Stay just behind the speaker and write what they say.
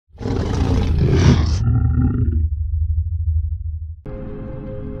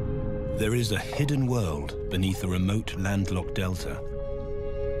There is a hidden world beneath a remote landlocked delta.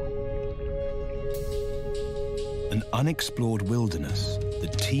 An unexplored wilderness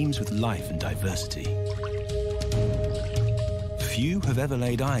that teems with life and diversity. Few have ever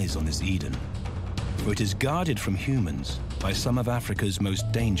laid eyes on this Eden, for it is guarded from humans by some of Africa's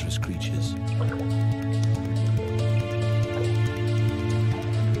most dangerous creatures.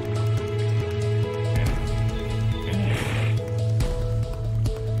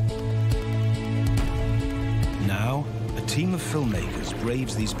 Now, a team of filmmakers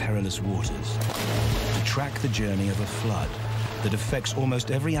braves these perilous waters to track the journey of a flood that affects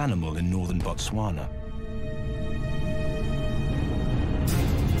almost every animal in northern Botswana.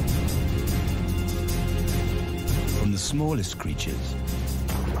 From the smallest creatures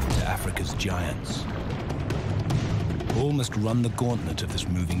to Africa's giants, all must run the gauntlet of this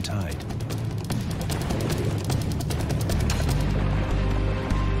moving tide.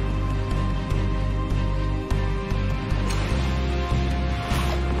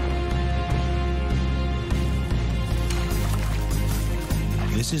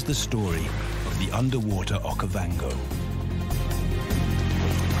 This is the story of the underwater Okavango.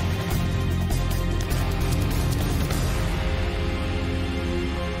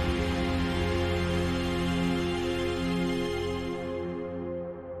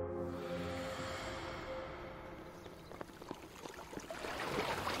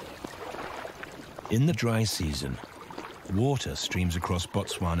 In the dry season, water streams across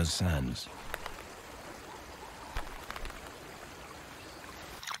Botswana's sands.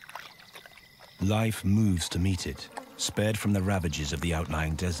 Life moves to meet it, spared from the ravages of the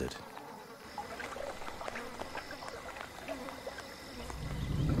outlying desert.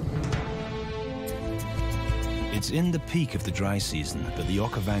 It's in the peak of the dry season that the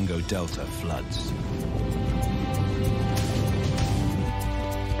Okavango Delta floods.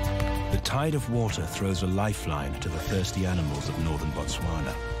 The tide of water throws a lifeline to the thirsty animals of northern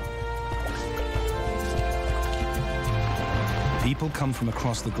Botswana. People come from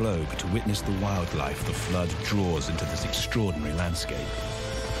across the globe to witness the wildlife the flood draws into this extraordinary landscape.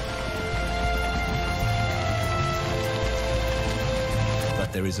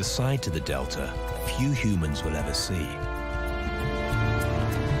 But there is a side to the delta few humans will ever see.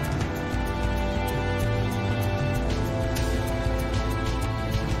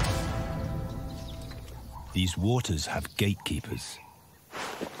 These waters have gatekeepers.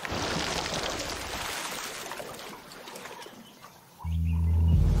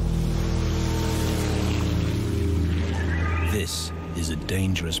 This is a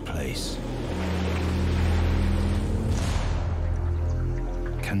dangerous place.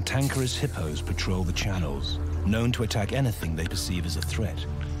 Cantankerous hippos patrol the channels, known to attack anything they perceive as a threat.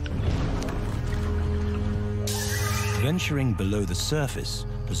 Venturing below the surface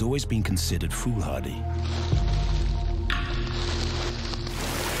has always been considered foolhardy.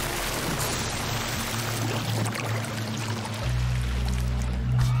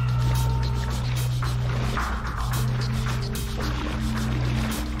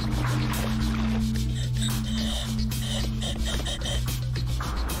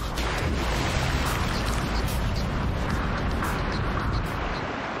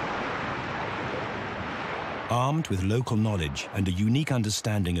 Armed with local knowledge and a unique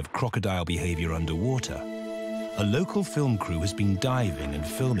understanding of crocodile behavior underwater, a local film crew has been diving and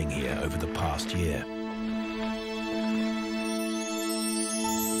filming here over the past year.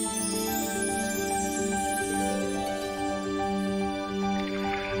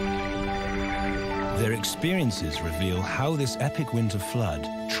 Their experiences reveal how this epic winter flood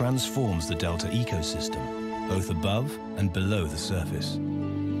transforms the delta ecosystem, both above and below the surface.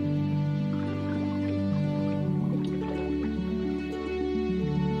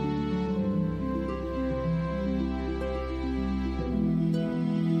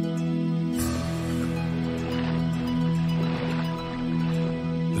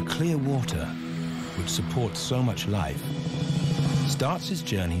 Clear water, which supports so much life, starts its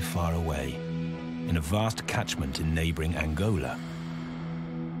journey far away, in a vast catchment in neighboring Angola.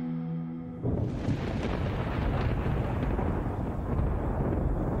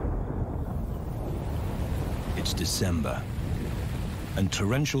 It's December, and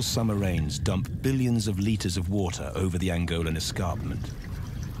torrential summer rains dump billions of liters of water over the Angolan escarpment.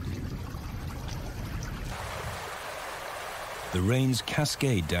 The rains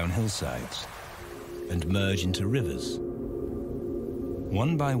cascade down hillsides and merge into rivers.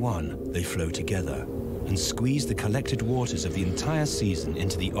 One by one, they flow together and squeeze the collected waters of the entire season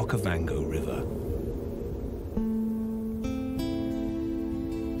into the Okavango River.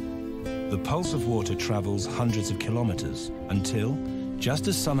 The pulse of water travels hundreds of kilometers until, Just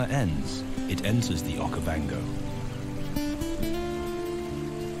as summer ends, it enters the Okavango.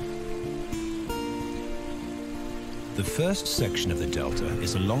 The first section of the delta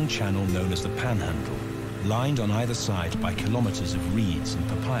is a long channel known as the Panhandle, lined on either side by kilometers of reeds and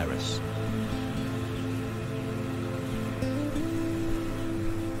papyrus.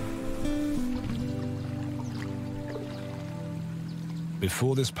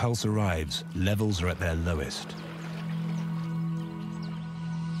 Before this pulse arrives, levels are at their lowest.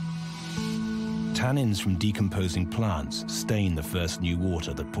 Tannins from decomposing plants stain the first new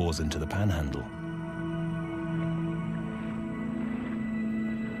water that pours into the Panhandle.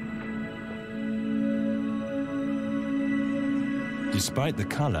 Despite the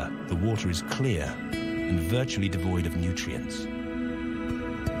color, the water is clear and virtually devoid of nutrients.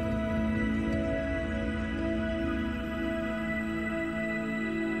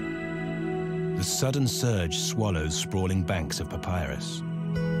 The sudden surge swallows sprawling banks of papyrus.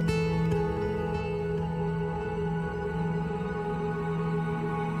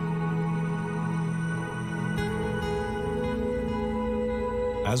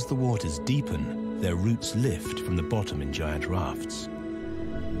 As the waters deepen, their roots lift from the bottom in giant rafts.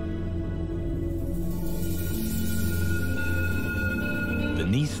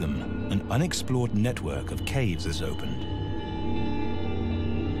 Beneath them, an unexplored network of caves is opened.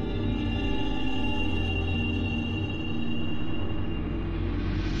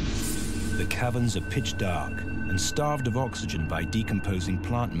 The caverns are pitch dark and starved of oxygen by decomposing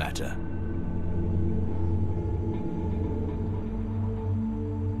plant matter.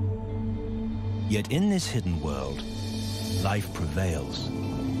 Yet in this hidden world, life prevails.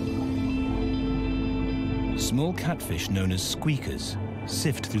 Small catfish known as squeakers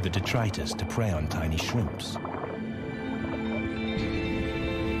sift through the detritus to prey on tiny shrimps.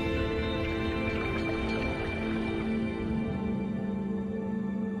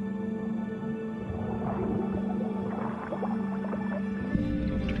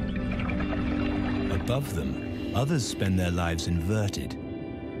 Above them, others spend their lives inverted,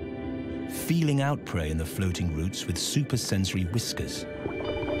 feeling out prey in the floating roots with supersensory whiskers.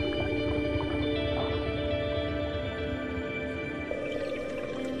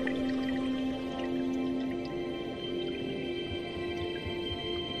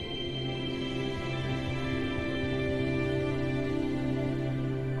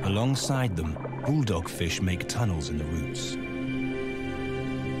 Alongside them, bulldog fish make tunnels in the roots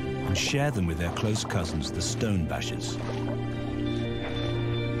and share them with their close cousins, the stone bashers.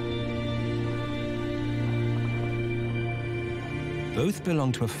 Both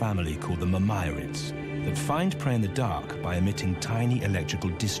belong to a family called the Mammairids that find prey in the dark by emitting tiny electrical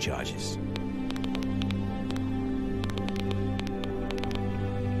discharges.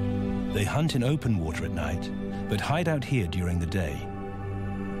 They hunt in open water at night, but hide out here during the day.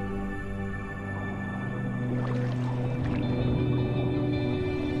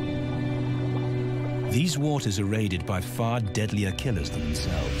 These waters are raided by far deadlier killers than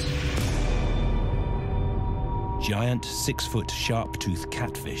themselves. Giant 6-foot sharp-toothed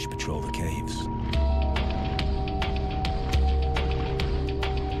catfish patrol the caves.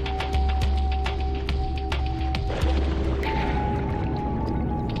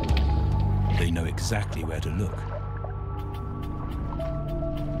 They know exactly where to look.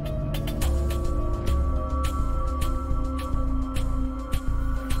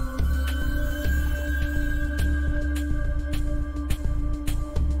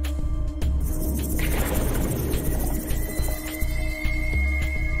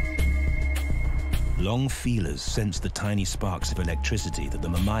 Long feelers sense the tiny sparks of electricity that the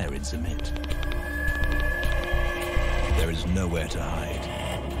Mammairids emit. There is nowhere to hide.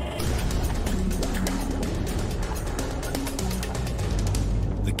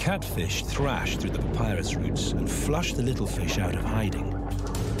 The catfish thrash through the papyrus roots and flush the little fish out of hiding.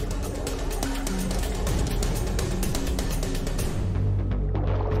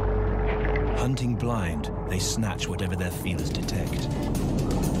 Hunting blind, they snatch whatever their feelers detect.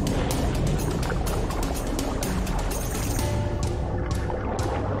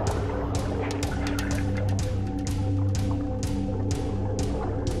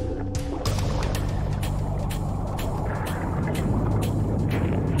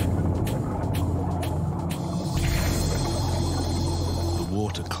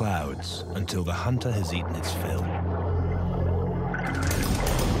 Clouds until the hunter has eaten its fill.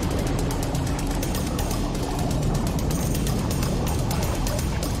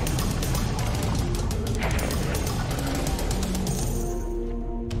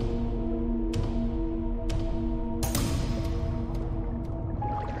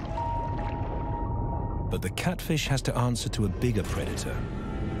 But the catfish has to answer to a bigger predator.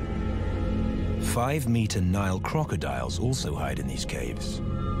 5-meter Nile crocodiles also hide in these caves.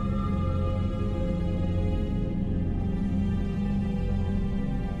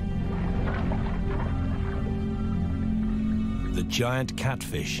 The giant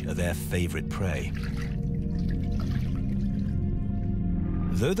catfish are their favorite prey.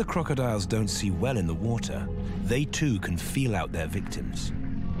 Though the crocodiles don't see well in the water, they too can feel out their victims.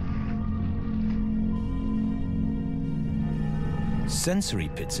 Sensory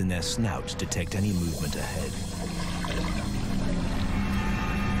pits in their snouts detect any movement ahead.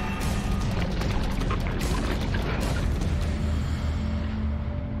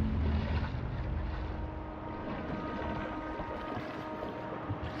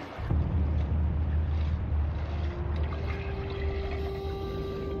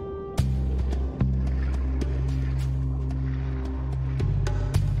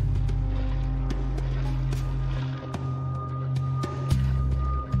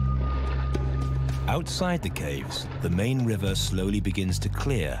 Outside the caves, the main river slowly begins to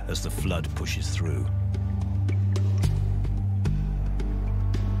clear as the flood pushes through.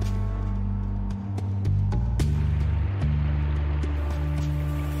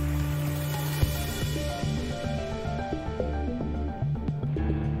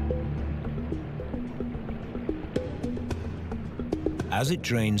 As it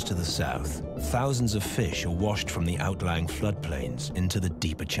drains to the south, thousands of fish are washed from the outlying floodplains into the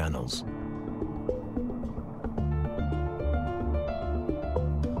deeper channels.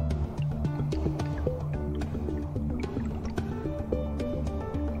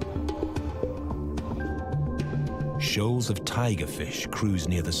 Shoals of tigerfish cruise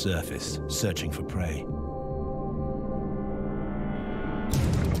near the surface, searching for prey.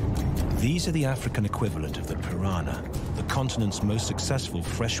 These are the African equivalent of the piranha, the continent's most successful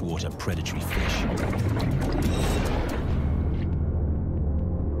freshwater predatory fish.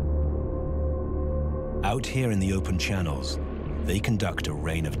 Out here in the open channels, they conduct a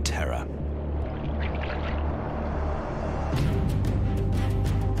reign of terror.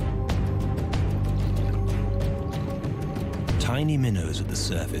 Tiny minnows at the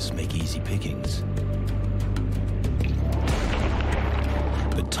surface make easy pickings.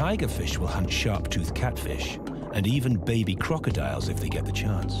 But tigerfish will hunt sharp-toothed catfish and even baby crocodiles if they get the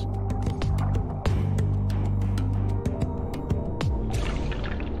chance.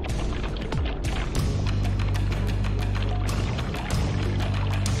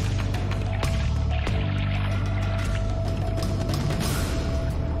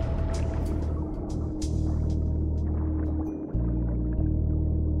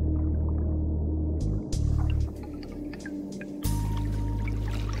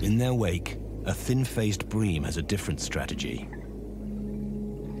 In their wake, a thin-faced bream has a different strategy.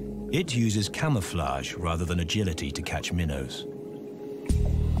 It uses camouflage rather than agility to catch minnows.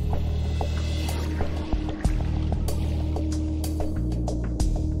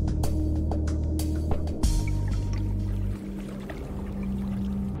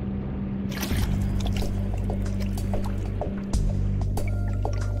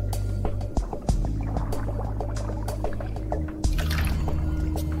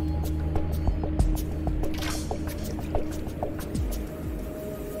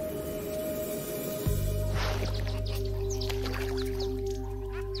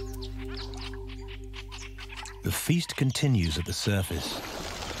 The feast continues at the surface,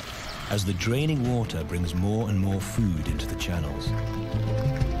 as the draining water brings more and more food into the channels.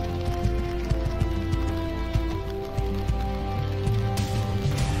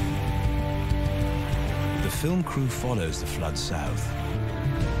 The film crew follows the flood south.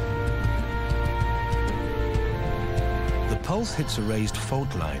 The pulse hits a raised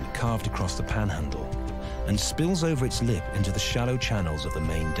fault line carved across the panhandle and spills over its lip into the shallow channels of the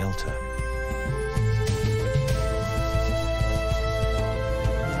main delta.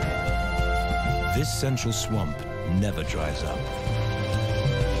 This central swamp never dries up.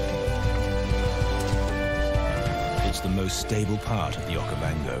 It's the most stable part of the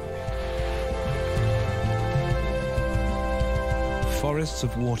Okavango. Forests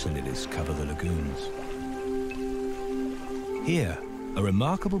of water lilies cover the lagoons. Here, a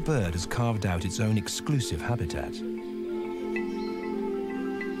remarkable bird has carved out its own exclusive habitat.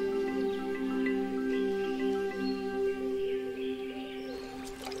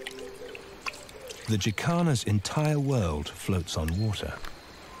 The jacana's entire world floats on water.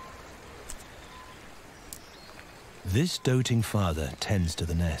 This doting father tends to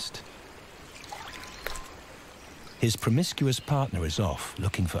the nest. His promiscuous partner is off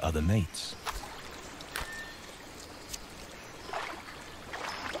looking for other mates.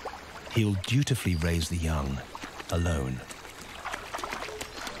 He'll dutifully raise the young, alone.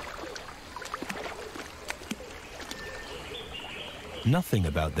 Nothing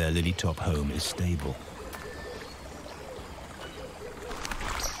about their lily-top home is stable.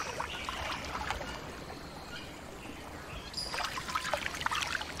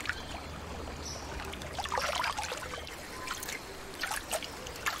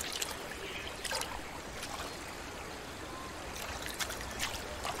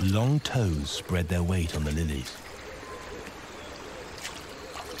 Long toes spread their weight on the lilies.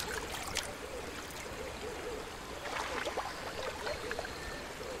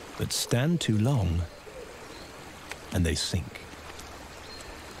 But stand too long, and they sink.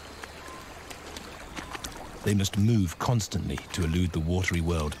 They must move constantly to elude the watery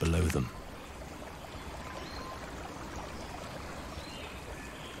world below them.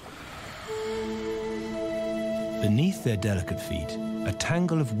 Beneath their delicate feet, a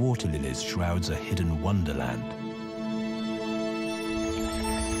tangle of water lilies shrouds a hidden wonderland.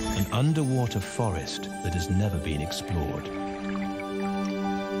 An underwater forest that has never been explored.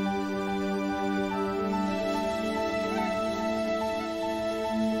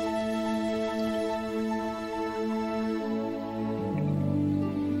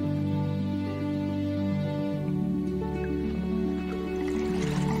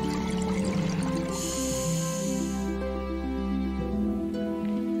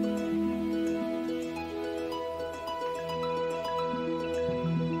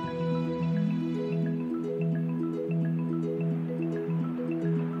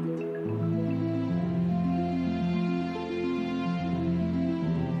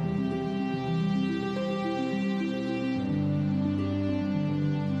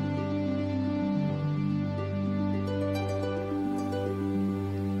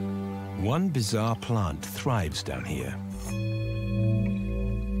 One bizarre plant thrives down here.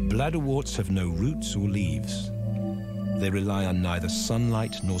 Bladderworts have no roots or leaves. They rely on neither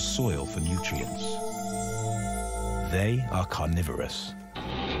sunlight nor soil for nutrients. They are carnivorous.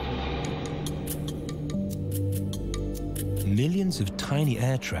 Millions of tiny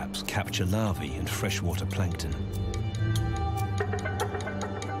air traps capture larvae and freshwater plankton.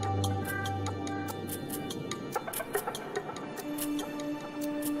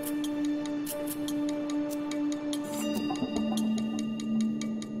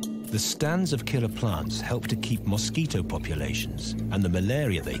 The stands of killer plants help to keep mosquito populations and the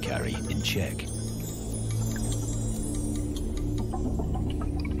malaria they carry in check.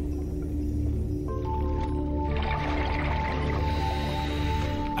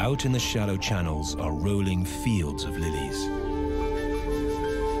 Out in the shallow channels are rolling fields of lilies.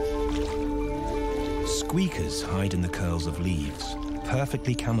 Squeakers hide in the curls of leaves,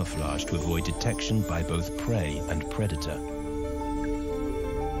 perfectly camouflaged to avoid detection by both prey and predator.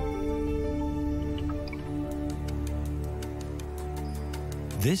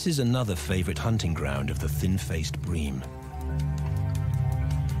 This is another favorite hunting ground of the thin-faced bream.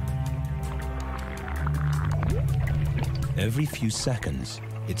 Every few seconds,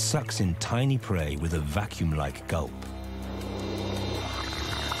 it sucks in tiny prey with a vacuum-like gulp.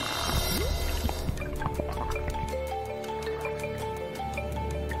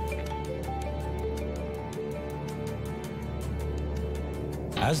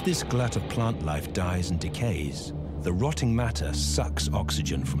 As this glut of plant life dies and decays, the rotting matter sucks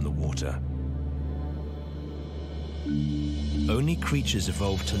oxygen from the water. Only creatures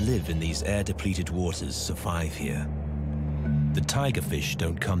evolved to live in these air-depleted waters survive here. The tigerfish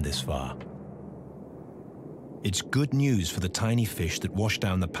don't come this far. It's good news for the tiny fish that wash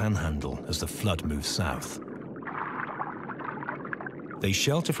down the panhandle as the flood moves south. They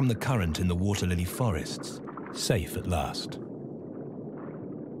shelter from the current in the water lily forests, safe at last.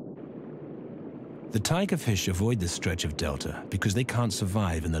 The tigerfish avoid this stretch of delta because they can't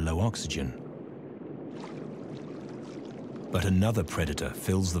survive in the low oxygen. But another predator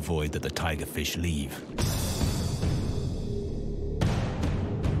fills the void that the tigerfish leave.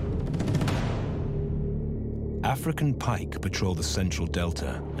 African pike patrol the central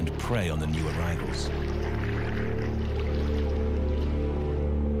delta and prey on the new arrivals.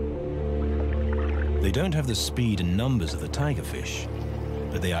 They don't have the speed and numbers of the tigerfish,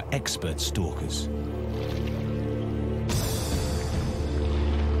 but they are expert stalkers.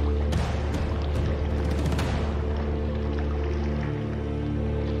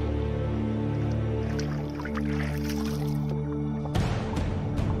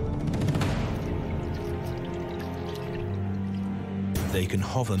 They can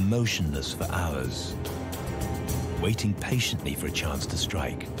hover motionless for hours, waiting patiently for a chance to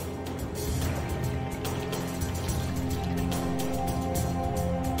strike.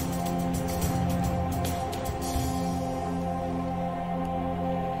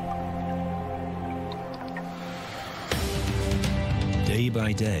 Day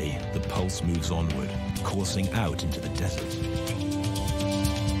by day, the pulse moves onward, coursing out into the desert.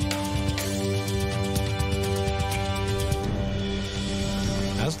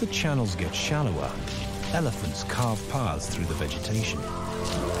 As the channels get shallower, elephants carve paths through the vegetation.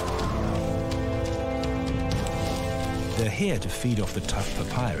 They're here to feed off the tough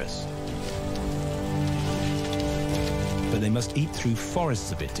papyrus. But they must eat through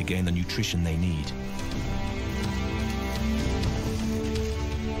forests of it to gain the nutrition they need.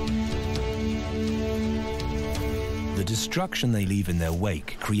 The destruction they leave in their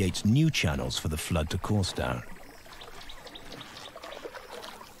wake creates new channels for the flood to course down.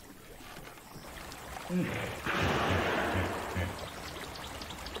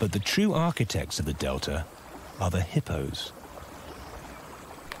 But the true architects of the delta are the hippos.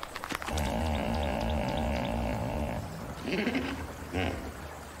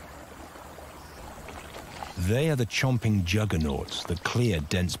 They are the chomping juggernauts that clear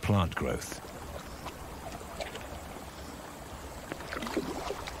dense plant growth.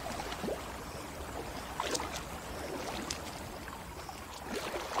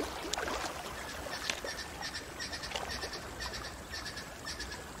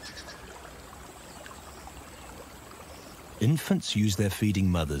 Infants use their feeding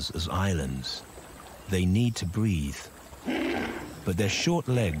mothers as islands. They need to breathe, but their short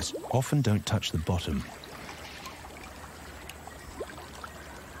legs often don't touch the bottom.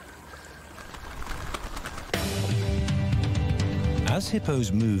 As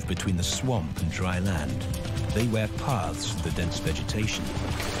hippos move between the swamp and dry land, they wear paths through the dense vegetation.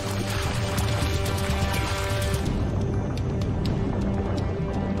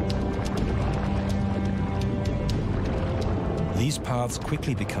 These paths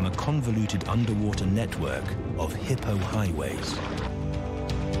quickly become a convoluted underwater network of hippo highways.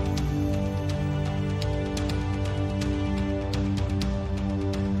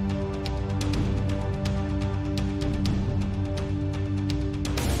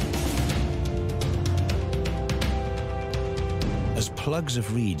 As plugs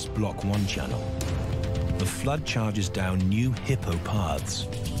of reeds block one channel, the flood charges down new hippo paths.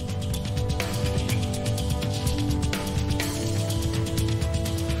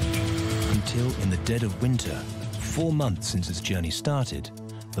 Until in the dead of winter, 4 months since its journey started,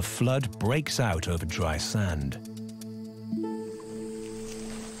 the flood breaks out over dry sand.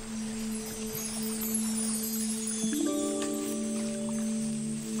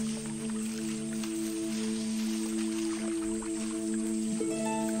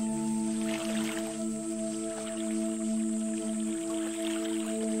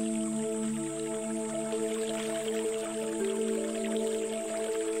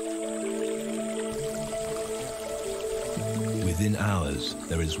 Within hours,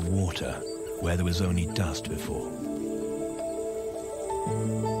 there is water where there was only dust before.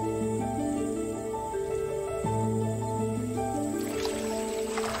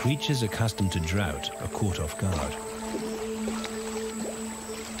 Creatures accustomed to drought are caught off guard.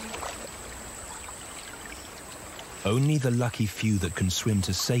 Only the lucky few that can swim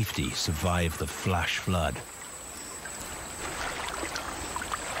to safety survive the flash flood.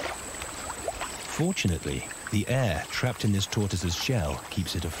 Fortunately, the air trapped in this tortoise's shell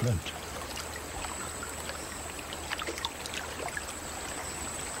keeps it afloat.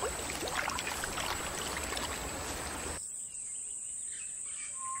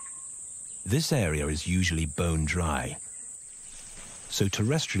 This area is usually bone dry, so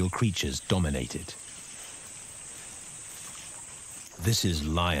terrestrial creatures dominate it. This is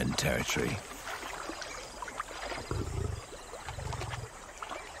lion territory.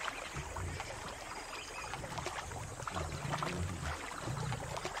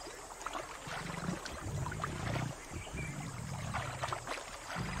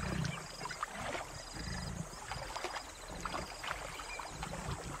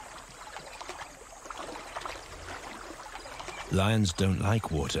 Lions don't like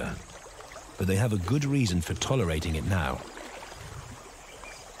water, but they have a good reason for tolerating it now.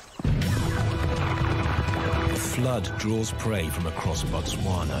 The flood draws prey from across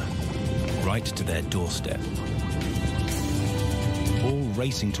Botswana, right to their doorstep, all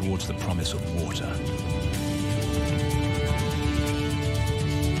racing towards the promise of water.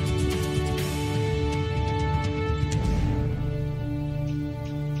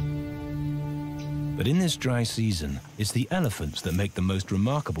 But in this dry season, it's the elephants that make the most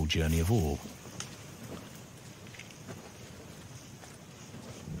remarkable journey of all.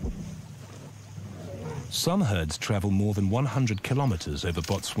 Some herds travel more than 100 kilometers over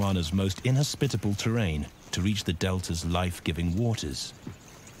Botswana's most inhospitable terrain to reach the delta's life-giving waters,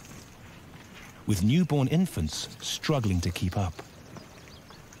 with newborn infants struggling to keep up.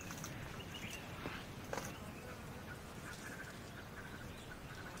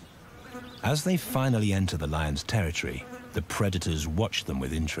 As they finally enter the lion's territory, the predators watch them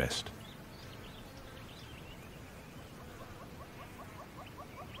with interest.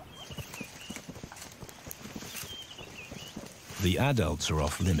 The adults are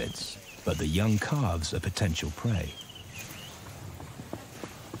off limits, but the young calves are potential prey.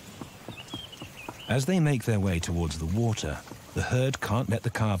 As they make their way towards the water, the herd can't let the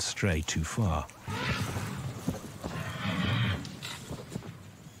calves stray too far.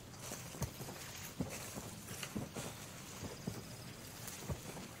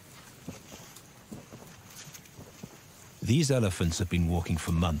 These elephants have been walking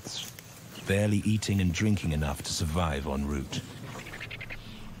for months, barely eating and drinking enough to survive en route.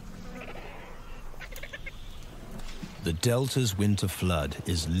 The Delta's winter flood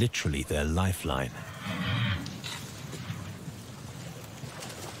is literally their lifeline.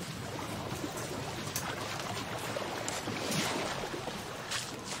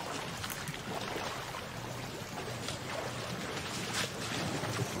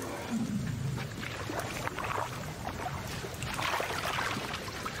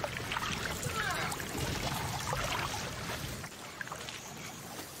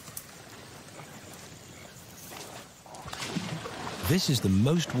 This is the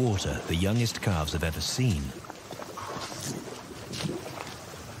most water the youngest calves have ever seen.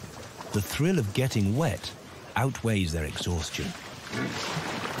 The thrill of getting wet outweighs their exhaustion.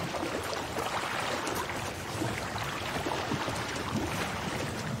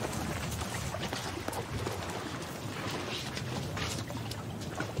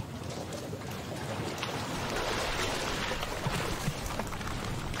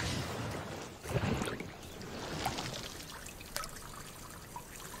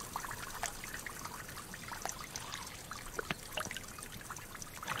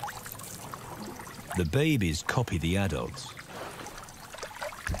 The babies copy the adults.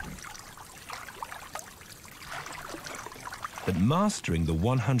 But mastering the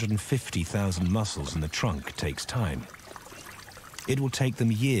 150,000 muscles in the trunk takes time. It will take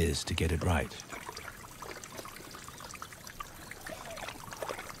them years to get it right.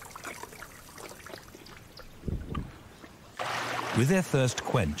 With their thirst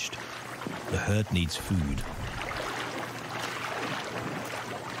quenched, the herd needs food.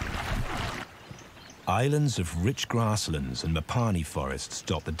 Islands of rich grasslands and mapani forests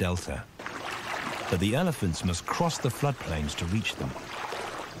dot the delta, but the elephants must cross the floodplains to reach them.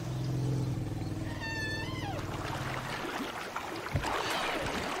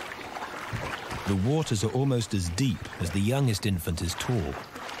 The waters are almost as deep as the youngest infant is tall.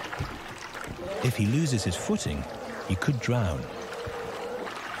 If he loses his footing, he could drown.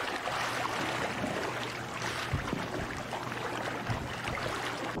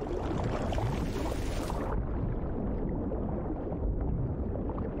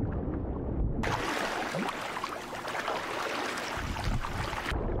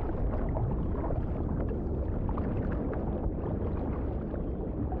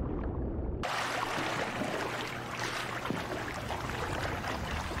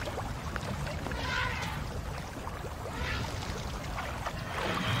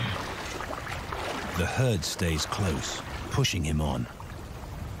 The herd stays close, pushing him on.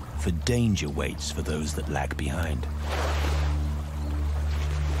 For danger waits for those that lag behind.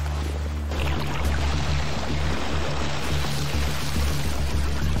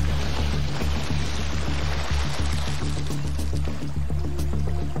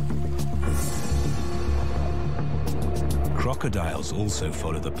 Crocodiles also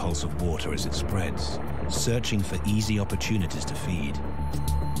follow the pulse of water as it spreads, searching for easy opportunities to feed.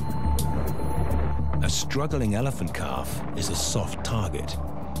 A struggling elephant calf is a soft target.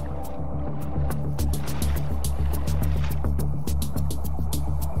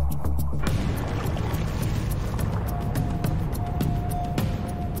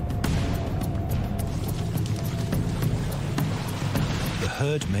 The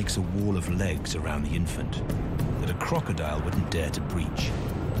herd makes a wall of legs around the infant that a crocodile wouldn't dare to breach.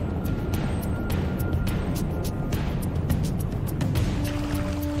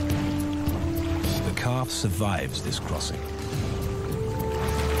 The calf survives this crossing.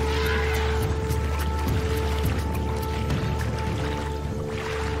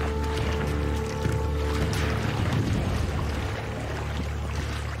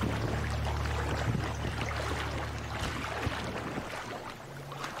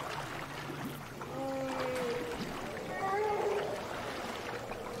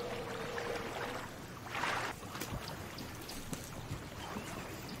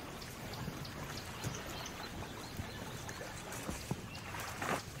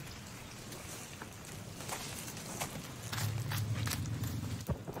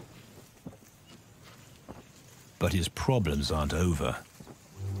 But his problems aren't over.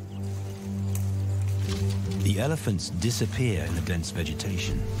 The elephants disappear in the dense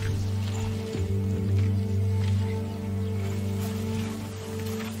vegetation.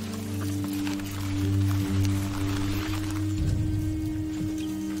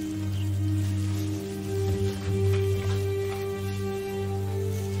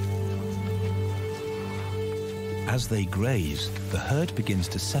 As they graze, the herd begins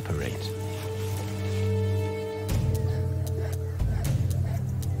to separate.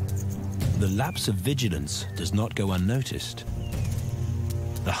 The lapse of vigilance does not go unnoticed.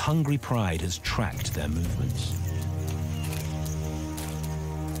 The hungry pride has tracked their movements.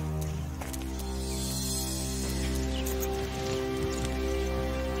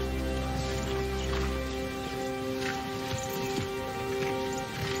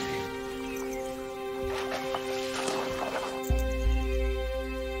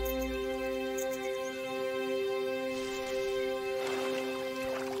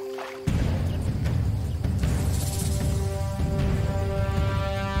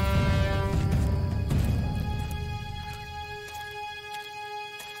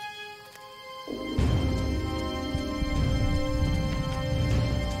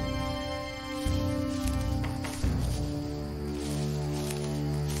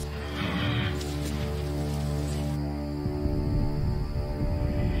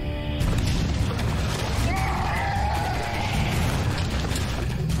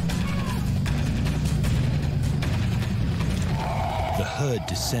 The herd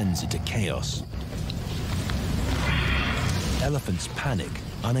descends into chaos. Elephants panic,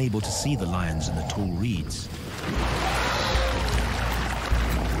 unable to see the lions in the tall reeds.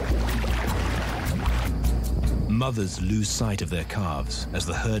 Mothers lose sight of their calves as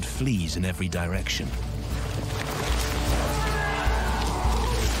the herd flees in every direction.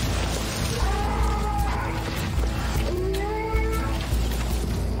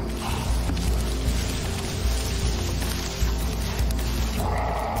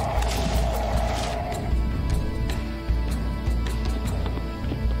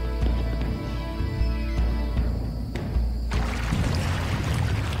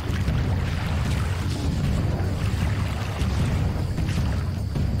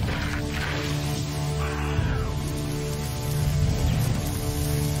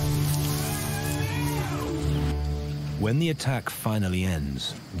 When the attack finally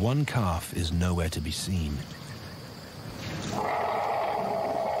ends, one calf is nowhere to be seen.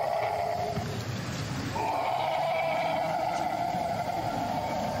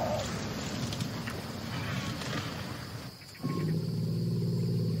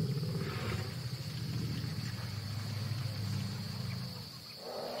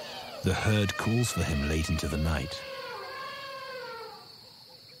 The herd calls for him late into the night,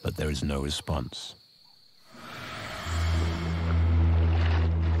 but there is no response.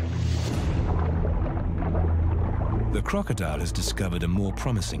 The crocodile has discovered a more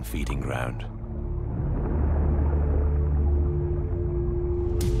promising feeding ground.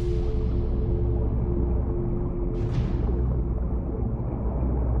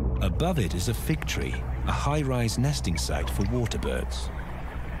 Above it is a fig tree, a high-rise nesting site for water birds.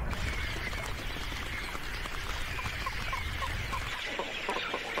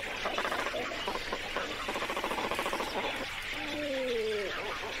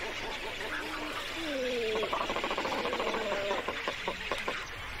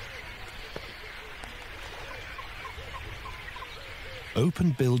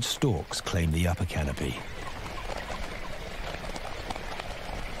 Open-billed storks claim the upper canopy.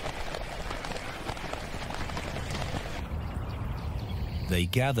 They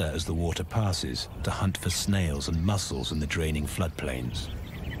gather as the water passes to hunt for snails and mussels in the draining floodplains.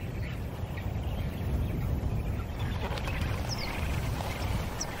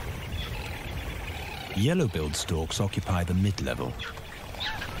 Yellow-billed storks occupy the mid-level.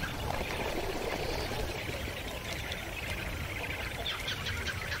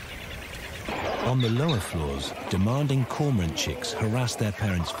 On the lower floors, demanding cormorant chicks harass their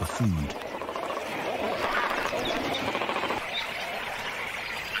parents for food.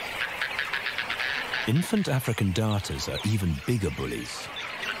 Infant African darters are even bigger bullies.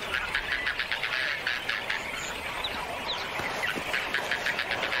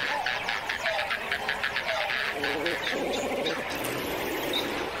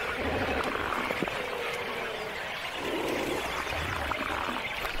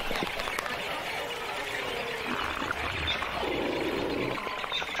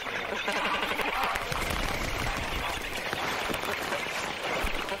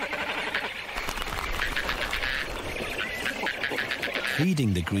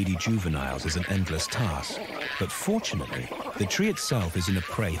 Feeding the greedy juveniles is an endless task, but fortunately, the tree itself is in a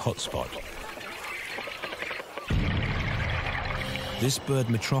prey hotspot. This bird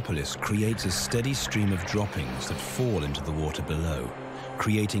metropolis creates a steady stream of droppings that fall into the water below,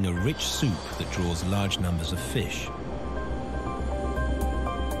 creating a rich soup that draws large numbers of fish.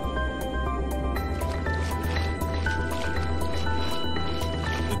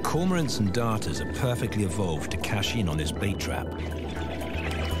 The cormorants and darters are perfectly evolved to cash in on this bait trap.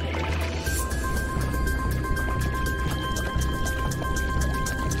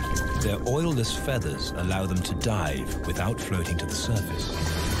 Their oilless feathers allow them to dive without floating to the surface.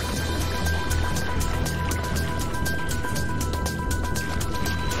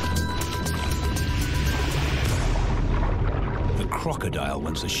 The crocodile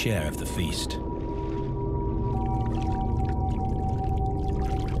wants a share of the feast.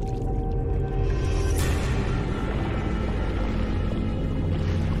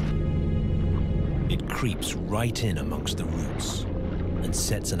 It creeps right in amongst the roots and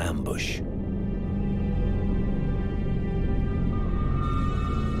sets an ambush.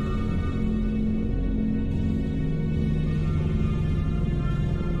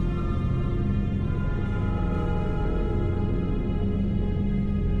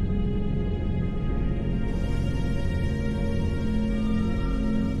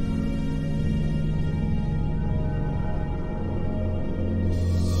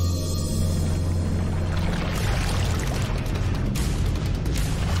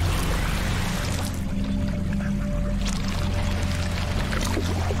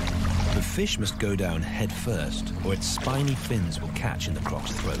 The fish must go down head first, or its spiny fins will catch in the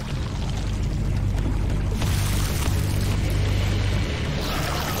croc's throat.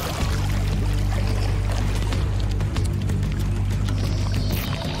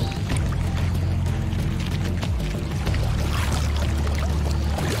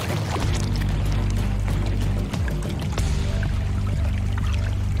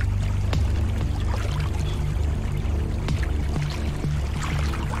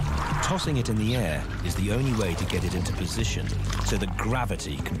 Tossing it in the air is the only way to get it into position, so that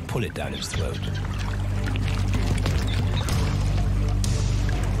gravity can pull it down its throat.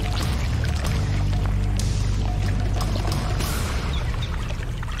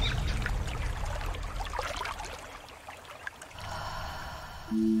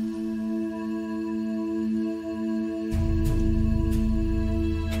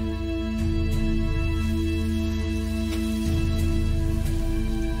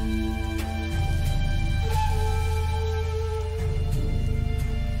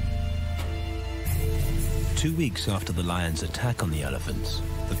 Two weeks after the lion's attack on the elephants,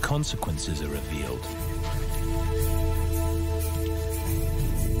 the consequences are revealed.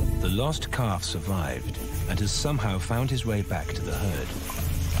 The lost calf survived and has somehow found his way back to the herd.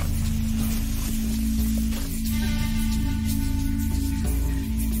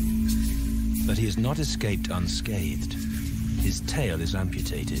 But he has not escaped unscathed. His tail is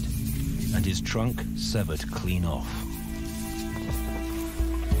amputated and his trunk severed clean off.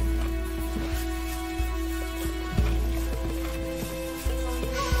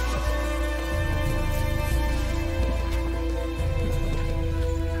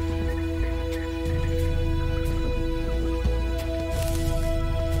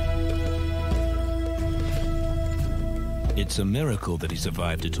 It's a miracle that he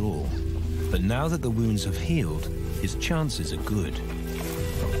survived at all, but now that the wounds have healed, his chances are good.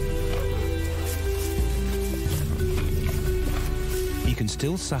 He can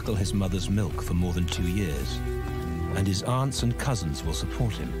still suckle his mother's milk for more than 2 years, and his aunts and cousins will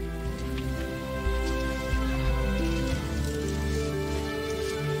support him.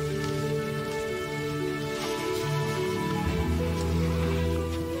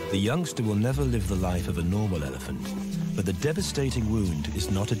 The youngster will never live the life of a normal elephant, but the devastating wound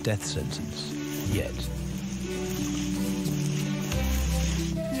is not a death sentence, yet.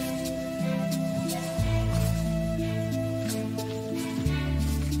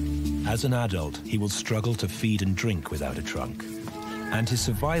 As an adult, he will struggle to feed and drink without a trunk, and his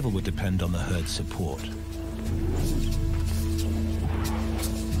survival will depend on the herd's support.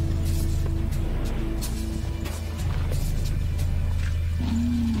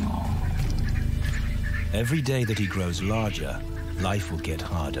 Every day that he grows larger, life will get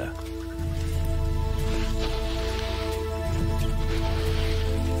harder.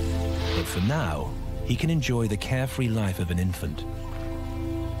 But for now, he can enjoy the carefree life of an infant.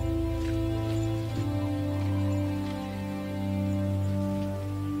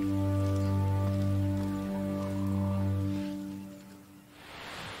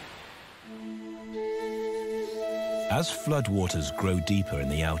 As floodwaters grow deeper in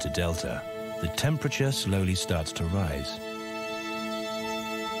the outer delta, the temperature slowly starts to rise.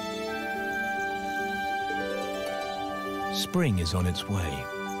 Spring is on its way.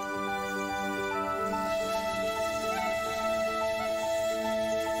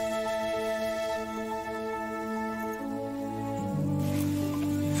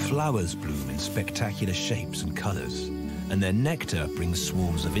 Flowers bloom in spectacular shapes and colors, and their nectar brings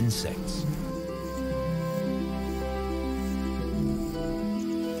swarms of insects.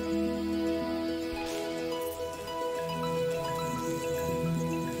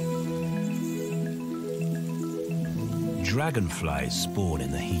 Dragonflies spawn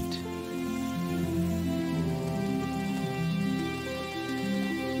in the heat.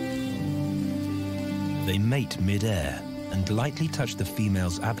 They mate mid-air and lightly touch the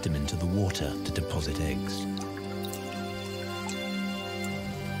female's abdomen to the water to deposit eggs.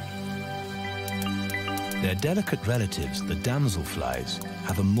 Their delicate relatives, the damselflies,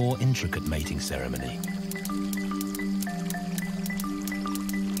 have a more intricate mating ceremony.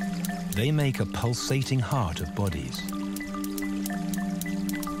 They make a pulsating heart of bodies.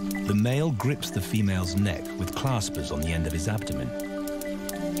 The male grips the female's neck with claspers on the end of his abdomen,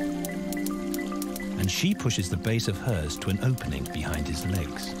 and she pushes the base of hers to an opening behind his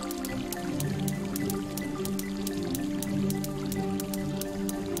legs.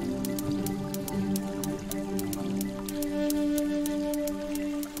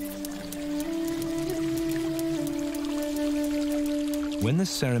 When the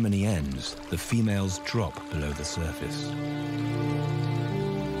ceremony ends, the females drop below the surface.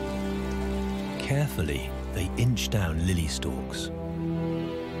 Carefully, they inch down lily stalks.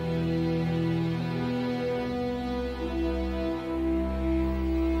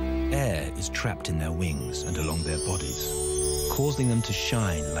 Air is trapped in their wings and along their bodies, causing them to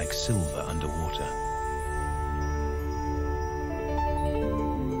shine like silver underwater.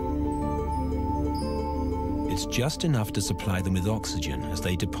 It's just enough to supply them with oxygen as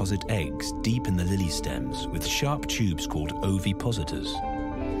they deposit eggs deep in the lily stems with sharp tubes called ovipositors.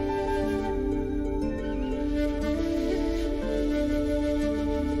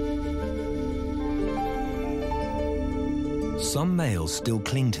 Some males still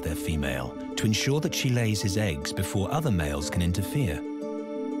cling to their female to ensure that she lays his eggs before other males can interfere.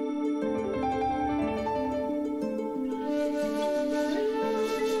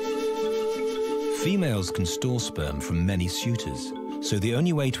 Females can store sperm from many suitors, so the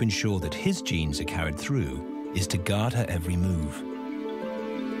only way to ensure that his genes are carried through is to guard her every move.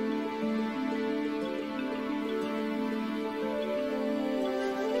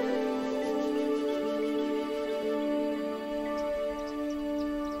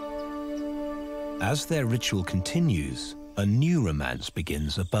 As their ritual continues, a new romance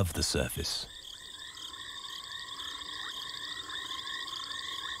begins above the surface.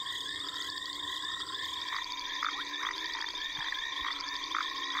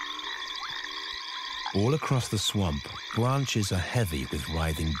 All across the swamp, branches are heavy with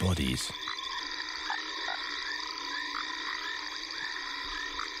writhing bodies.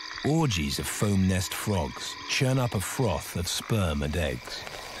 Orgies of foam nest frogs churn up a froth of sperm and eggs.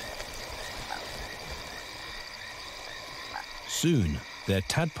 Soon, their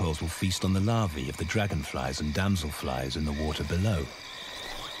tadpoles will feast on the larvae of the dragonflies and damselflies in the water below.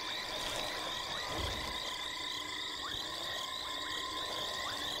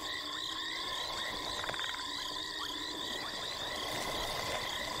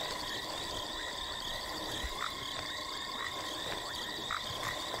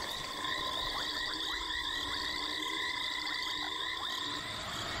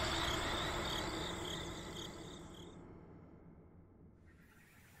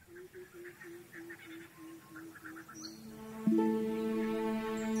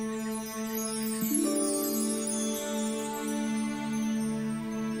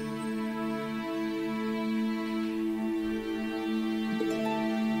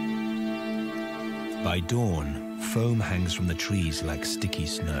 By dawn, foam hangs from the trees like sticky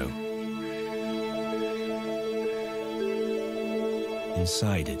snow.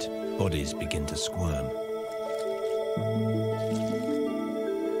 Inside it, bodies begin to squirm.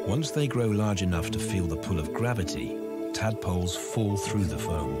 Once they grow large enough to feel the pull of gravity, tadpoles fall through the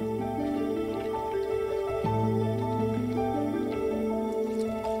foam.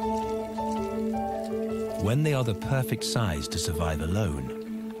 When they are the perfect size to survive alone,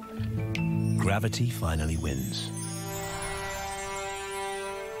 gravity finally wins.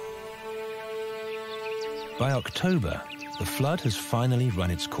 By October, the flood has finally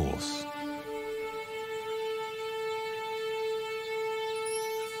run its course.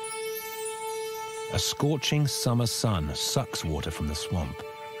 A scorching summer sun sucks water from the swamp.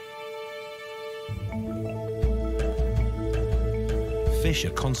 Fish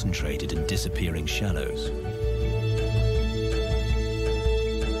are concentrated in disappearing shallows.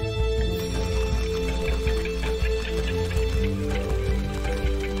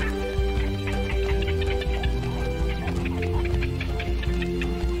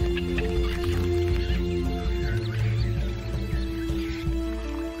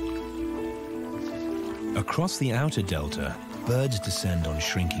 Across the outer delta, birds descend on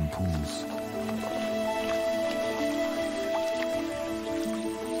shrinking pools.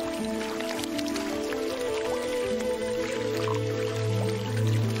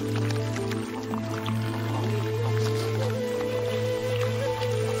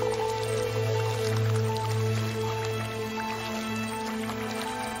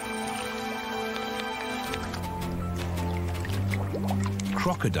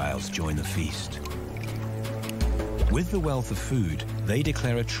 Crocodiles join the feast. With the wealth of food, they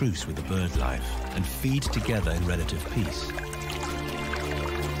declare a truce with the bird life and feed together in relative peace.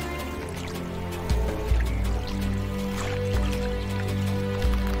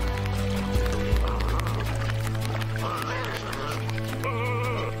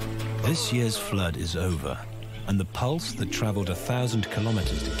 This year's flood is over, and the pulse that traveled 1,000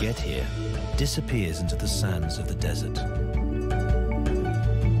 kilometers to get here disappears into the sands of the desert.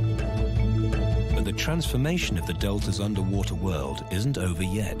 The transformation of the delta's underwater world isn't over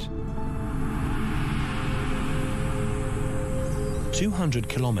yet. 200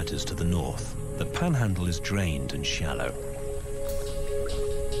 kilometers to the north, the panhandle is drained and shallow.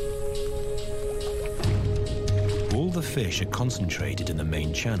 All the fish are concentrated in the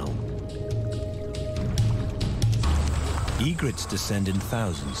main channel. Egrets descend in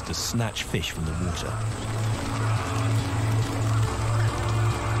thousands to snatch fish from the water.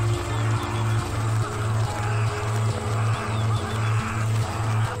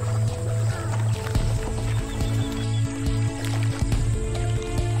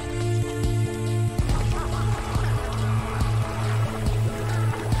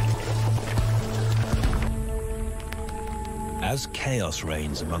 As chaos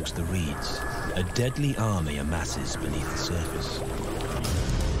reigns amongst the reeds, a deadly army amasses beneath the surface.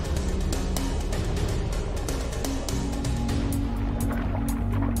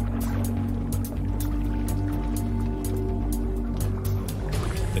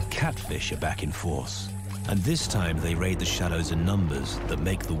 The catfish are back in force, and this time they raid the shallows in numbers that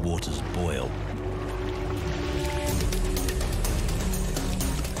make the waters boil.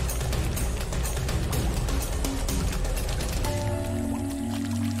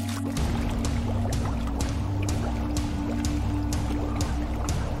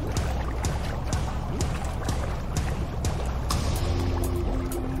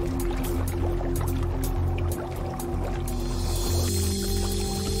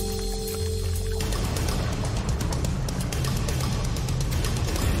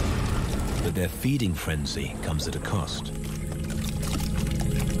 Their feeding frenzy comes at a cost.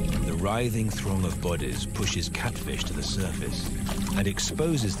 The writhing throng of bodies pushes catfish to the surface and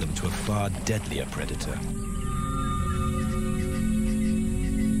exposes them to a far deadlier predator.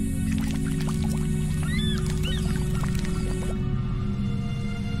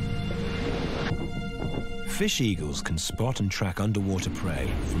 Fish eagles can spot and track underwater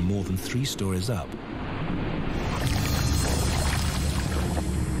prey from more than 3 stories up.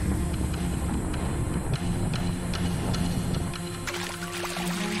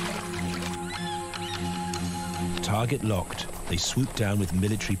 Target locked, they swoop down with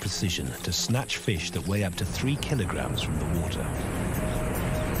military precision to snatch fish that weigh up to 3 kilograms from the water.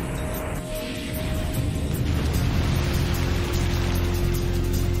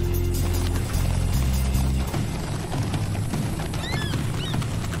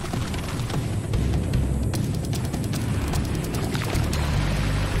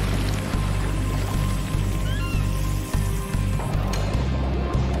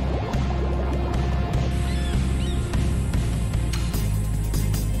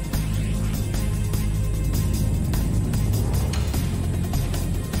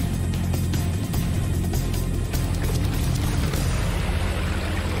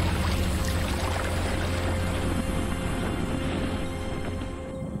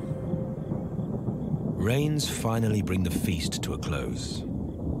 Rains finally bring the feast to a close.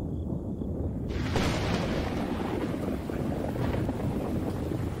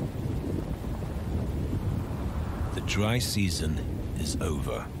 The dry season is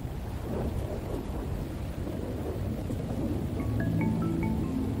over.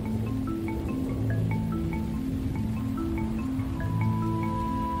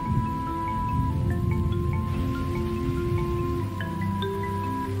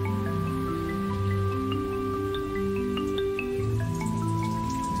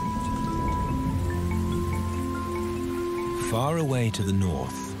 Far away to the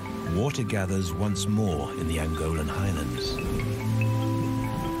north, water gathers once more in the Angolan highlands.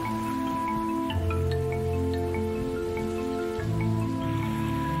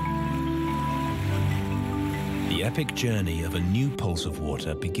 The epic journey of a new pulse of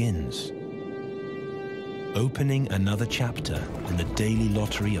water begins, opening another chapter in the daily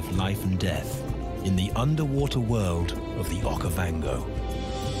lottery of life and death in the underwater world of the Okavango.